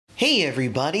Hey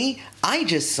everybody! I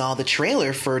just saw the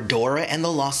trailer for Dora and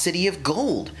the Lost City of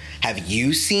Gold. Have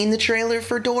you seen the trailer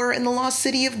for Dora and the Lost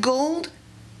City of Gold?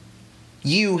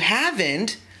 You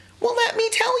haven't? Well, let me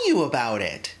tell you about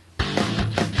it.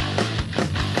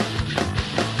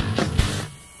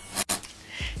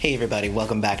 Hey everybody,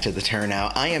 welcome back to The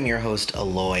Turnout. I am your host,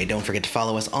 Aloy. Don't forget to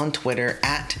follow us on Twitter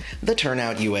at The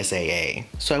Turnout USAA.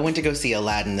 So I went to go see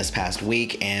Aladdin this past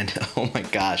week, and oh my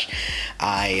gosh,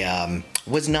 I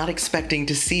was not expecting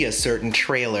to see a certain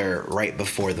trailer right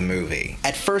before the movie.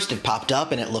 At first it popped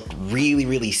up and it looked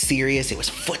really serious. It was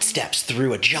footsteps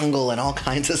through a jungle and all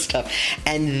kinds of stuff.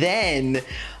 And then,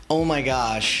 oh my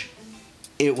gosh,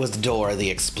 it was Dora the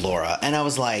Explorer. And I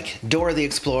was like, Dora the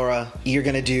Explorer, you're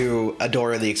gonna do a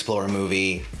Dora the Explorer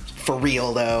movie for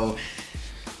real though.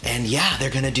 And yeah,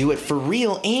 they're gonna do it for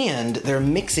real, and they're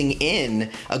mixing in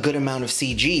a good amount of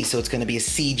CG, so it's gonna be a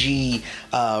CG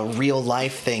real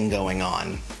life thing going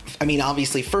on. I mean,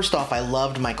 obviously, first off, I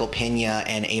loved Michael Pena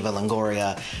and Eva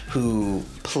Longoria, who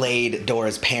played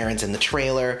Dora's parents in the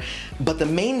trailer, but the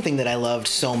main thing that I loved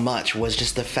so much was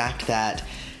just the fact that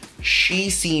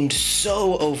she seemed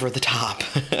so over the top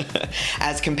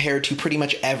as compared to pretty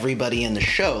much everybody in the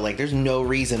show. Like, there's no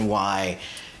reason why,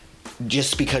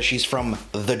 just because she's from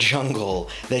the jungle,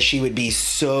 that she would be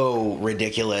so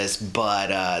ridiculous,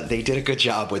 but they did a good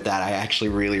job with that. I actually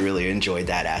really enjoyed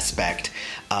that aspect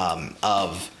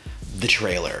of the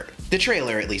trailer. The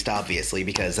trailer, at least, obviously,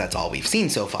 because that's all we've seen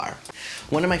so far.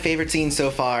 One of my favorite scenes so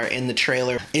far in the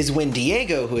trailer is when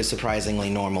Diego, who is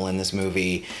surprisingly normal in this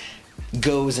movie,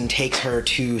 goes and takes her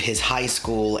to his high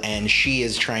school, and she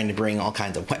is trying to bring all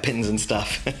kinds of weapons and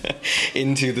stuff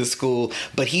into the school,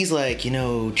 but he's like, you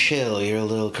know, chill, you're a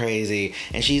little crazy,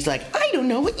 and she's like, I don't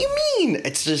know what you mean.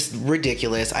 It's just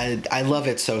ridiculous. I love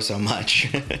it so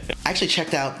much. I actually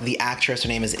checked out the actress. Her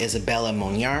name is Isabella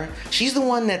Moner. She's the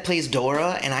one that plays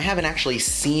Dora, and I haven't actually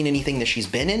seen anything that she's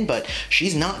been in, but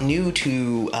she's not new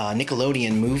to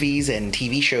Nickelodeon movies and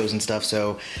TV shows and stuff,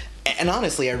 so. And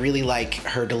honestly, I really like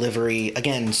her delivery,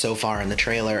 again, so far in the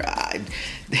trailer.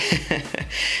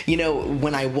 You know,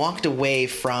 when I walked away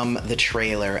from the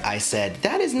trailer, I said,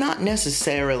 that is not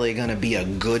necessarily going to be a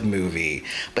good movie,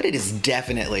 but it is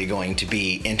definitely going to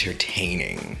be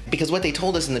entertaining. Because what they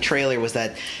told us in the trailer was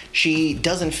that she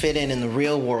doesn't fit in the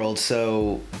real world,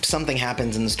 so something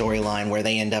happens in the storyline where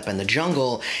they end up in the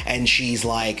jungle, and she's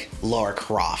like Lara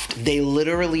Croft. They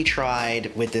literally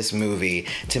tried with this movie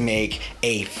to make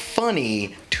a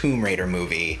funny Tomb Raider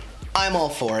movie. I'm all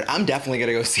for it. I'm definitely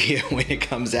gonna go see it when it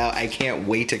comes out. I can't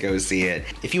wait to go see it.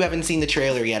 If you haven't seen the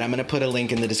trailer yet, I'm gonna put a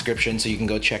link in the description so you can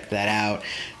go check that out.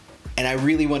 And I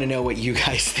really want to know what you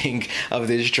guys think of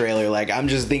this trailer. Like, I'm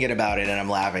just thinking about it and I'm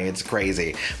laughing. It's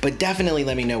crazy. But definitely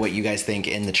let me know what you guys think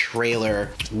in the trailer.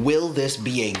 Will this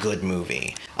be a good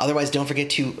movie? Otherwise, don't forget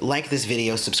to like this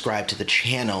video, subscribe to the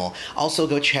channel. Also,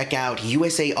 go check out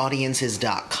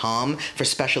usaaudiences.com for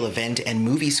special event and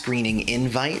movie screening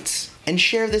invites. And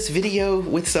share this video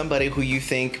with somebody who you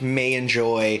think may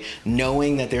enjoy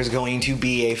knowing that there's going to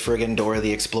be a friggin' Dora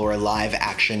the Explorer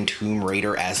live-action Tomb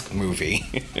Raider-esque movie.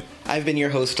 I've been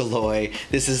your host, Aloy.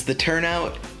 This is The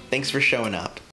Turnout. Thanks for showing up.